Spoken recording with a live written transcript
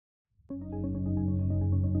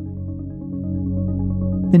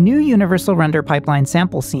The new Universal Render Pipeline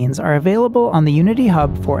sample scenes are available on the Unity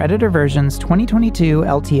Hub for editor versions 2022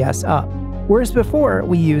 LTS up. Whereas before,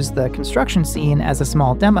 we used the construction scene as a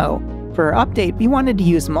small demo, for our update, we wanted to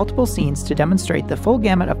use multiple scenes to demonstrate the full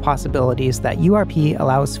gamut of possibilities that URP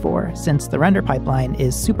allows for, since the render pipeline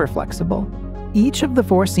is super flexible. Each of the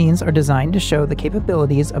 4 scenes are designed to show the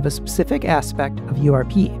capabilities of a specific aspect of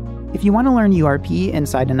URP. If you want to learn URP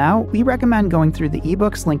inside and out, we recommend going through the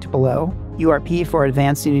ebooks linked below, URP for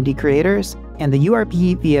Advanced Unity Creators, and the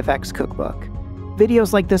URP VFX Cookbook.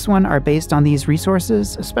 Videos like this one are based on these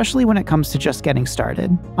resources, especially when it comes to just getting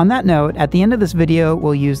started. On that note, at the end of this video,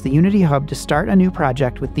 we'll use the Unity Hub to start a new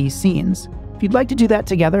project with these scenes. If you'd like to do that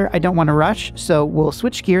together, I don't want to rush, so we'll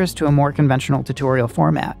switch gears to a more conventional tutorial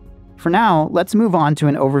format. For now, let's move on to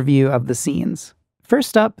an overview of the scenes.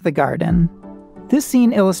 First up, the garden. This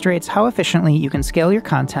scene illustrates how efficiently you can scale your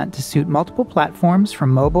content to suit multiple platforms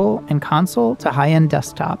from mobile and console to high-end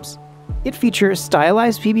desktops. It features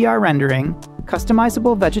stylized PBR rendering,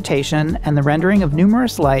 customizable vegetation, and the rendering of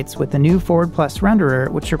numerous lights with the new Forward Plus renderer,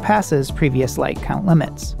 which surpasses previous light count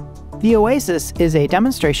limits. The Oasis is a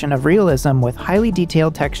demonstration of realism with highly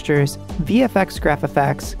detailed textures, VFX graph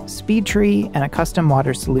effects, speed tree, and a custom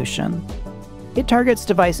water solution. It targets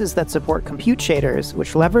devices that support compute shaders,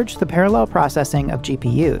 which leverage the parallel processing of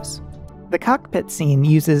GPUs. The Cockpit scene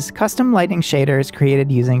uses custom lighting shaders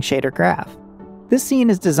created using Shader Graph. This scene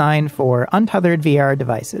is designed for untethered VR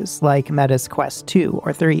devices like Meta's Quest 2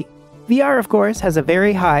 or 3. VR, of course, has a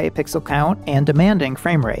very high pixel count and demanding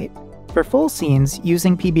frame rate. For full scenes,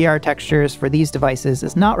 using PBR textures for these devices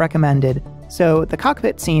is not recommended, so the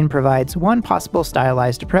Cockpit scene provides one possible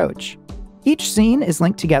stylized approach. Each scene is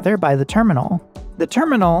linked together by the terminal. The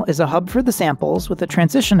terminal is a hub for the samples with a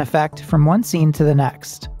transition effect from one scene to the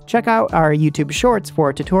next. Check out our YouTube Shorts for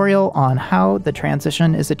a tutorial on how the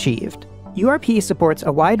transition is achieved. URP supports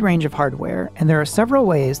a wide range of hardware, and there are several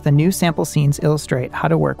ways the new sample scenes illustrate how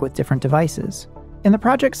to work with different devices. In the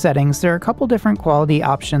project settings, there are a couple different quality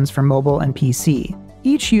options for mobile and PC.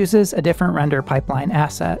 Each uses a different render pipeline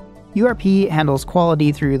asset. URP handles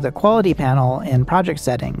quality through the quality panel in project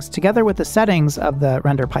settings, together with the settings of the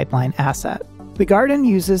render pipeline asset. The garden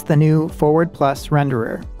uses the new Forward Plus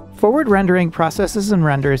renderer. Forward rendering processes and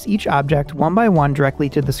renders each object one by one directly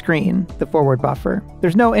to the screen, the forward buffer.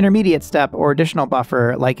 There's no intermediate step or additional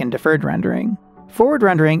buffer like in deferred rendering. Forward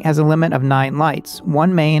rendering has a limit of 9 lights,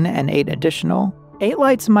 1 main and 8 additional. 8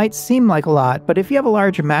 lights might seem like a lot, but if you have a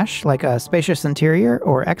large mesh like a spacious interior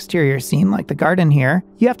or exterior scene like the garden here,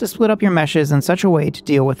 you have to split up your meshes in such a way to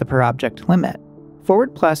deal with the per object limit.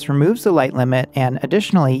 Forward Plus removes the light limit, and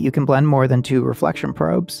additionally you can blend more than 2 reflection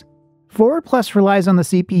probes. Forward Plus relies on the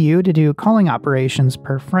CPU to do culling operations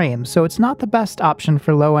per frame, so it's not the best option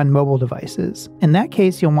for low-end mobile devices. In that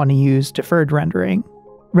case, you'll want to use deferred rendering.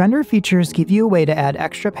 Render features give you a way to add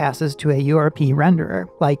extra passes to a URP renderer,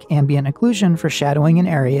 like ambient occlusion for shadowing in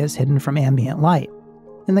areas hidden from ambient light.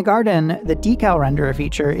 In the garden, the decal renderer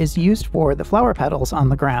feature is used for the flower petals on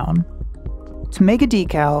the ground. To make a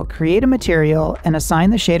decal, create a material and assign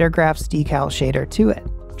the Shader Graph's decal shader to it.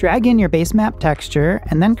 Drag in your base map texture,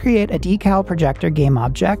 and then create a decal projector game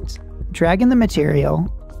object, drag in the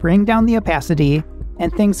material, bring down the opacity,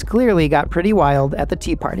 and things clearly got pretty wild at the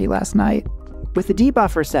tea party last night. With the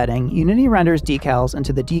debuffer setting, Unity renders decals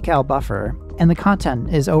into the decal buffer, and the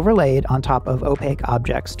content is overlaid on top of opaque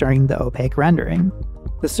objects during the opaque rendering.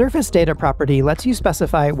 The surface data property lets you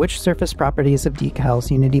specify which surface properties of decals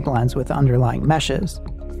Unity blends with underlying meshes.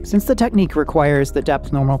 Since the technique requires the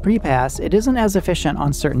depth normal prepass, it isn't as efficient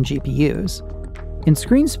on certain GPUs. In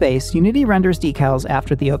screen space, Unity renders decals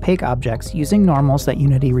after the opaque objects using normals that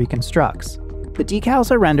Unity reconstructs. The decals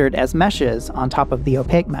are rendered as meshes on top of the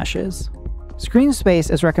opaque meshes. Screen space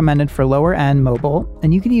is recommended for lower-end mobile,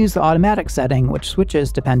 and you can use the automatic setting, which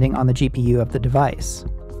switches depending on the GPU of the device.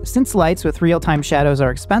 Since lights with real-time shadows are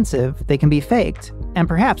expensive, they can be faked, and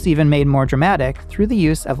perhaps even made more dramatic through the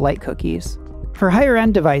use of light cookies. For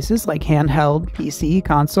higher-end devices like handheld, PC,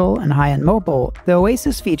 console, and high-end mobile, the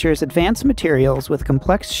Oasis features advanced materials with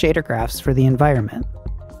complex shader graphs for the environment.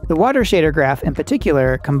 The water shader graph in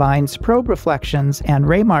particular combines probe reflections and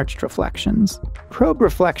ray-marched reflections. Probe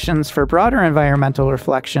reflections for broader environmental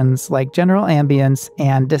reflections like general ambience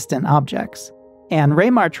and distant objects, and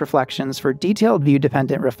ray-marched reflections for detailed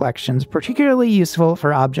view-dependent reflections particularly useful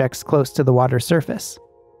for objects close to the water surface.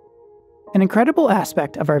 An incredible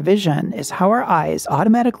aspect of our vision is how our eyes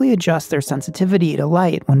automatically adjust their sensitivity to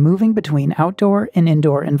light when moving between outdoor and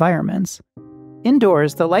indoor environments.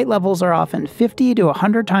 Indoors, the light levels are often 50 to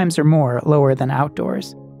 100 times or more lower than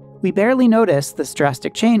outdoors. We barely notice this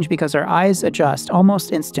drastic change because our eyes adjust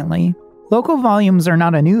almost instantly. Local volumes are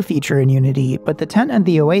not a new feature in Unity, but the tent and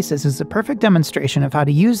the Oasis is a perfect demonstration of how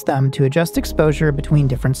to use them to adjust exposure between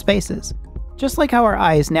different spaces, just like how our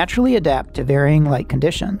eyes naturally adapt to varying light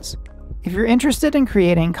conditions. If you're interested in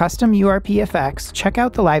creating custom URP effects, check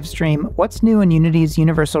out the livestream What's New in Unity's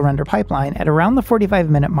Universal Render Pipeline at around the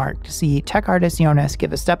 45-minute mark to see tech artist Jonas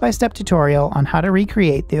give a step-by-step tutorial on how to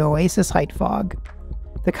recreate the Oasis height fog.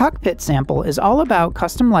 The Cockpit sample is all about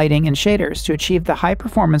custom lighting and shaders to achieve the high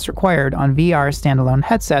performance required on VR standalone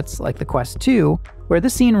headsets like the Quest 2, where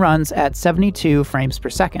the scene runs at 72 frames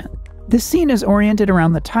per second. This scene is oriented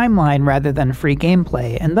around the timeline rather than free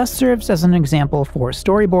gameplay, and thus serves as an example for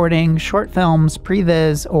storyboarding, short films,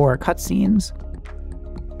 previs, or cutscenes.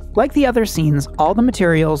 Like the other scenes, all the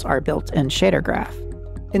materials are built in Shader Graph.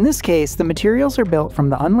 In this case, the materials are built from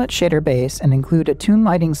the unlit shader base and include a toon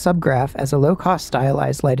lighting subgraph as a low-cost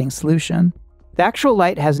stylized lighting solution. The actual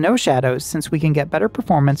light has no shadows since we can get better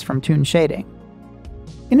performance from toon shading.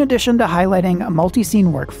 In addition to highlighting a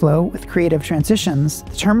multi-scene workflow with creative transitions,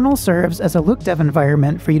 the terminal serves as a look dev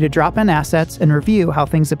environment for you to drop in assets and review how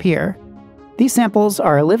things appear. These samples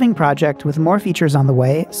are a living project with more features on the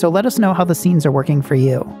way, so let us know how the scenes are working for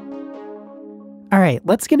you. Alright,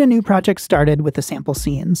 let's get a new project started with the sample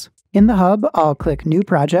scenes. In the hub, I'll click New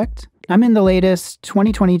Project. I'm in the latest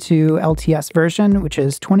 2022 LTS version, which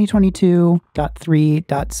is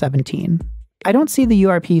 2022.3.17. I don't see the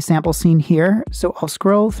URP sample scene here, so I'll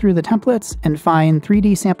scroll through the templates and find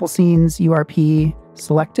 3D sample scenes URP,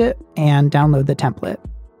 select it, and download the template.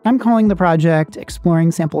 I'm calling the project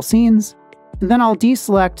Exploring Sample Scenes, and then I'll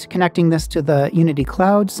deselect connecting this to the Unity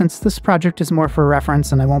Cloud since this project is more for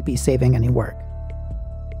reference and I won't be saving any work.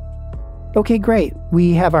 Okay, great.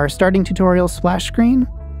 We have our starting tutorial splash screen.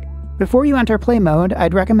 Before you enter play mode,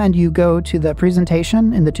 I'd recommend you go to the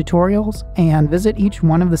presentation in the tutorials and visit each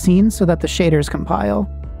one of the scenes so that the shaders compile.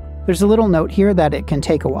 There's a little note here that it can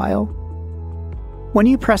take a while. When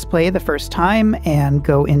you press play the first time and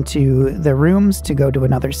go into the rooms to go to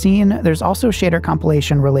another scene, there's also shader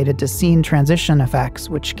compilation related to scene transition effects,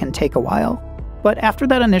 which can take a while. But after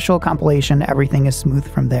that initial compilation, everything is smooth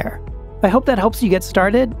from there. I hope that helps you get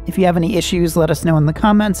started. If you have any issues, let us know in the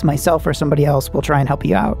comments. Myself or somebody else will try and help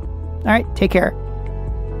you out. All right, take care.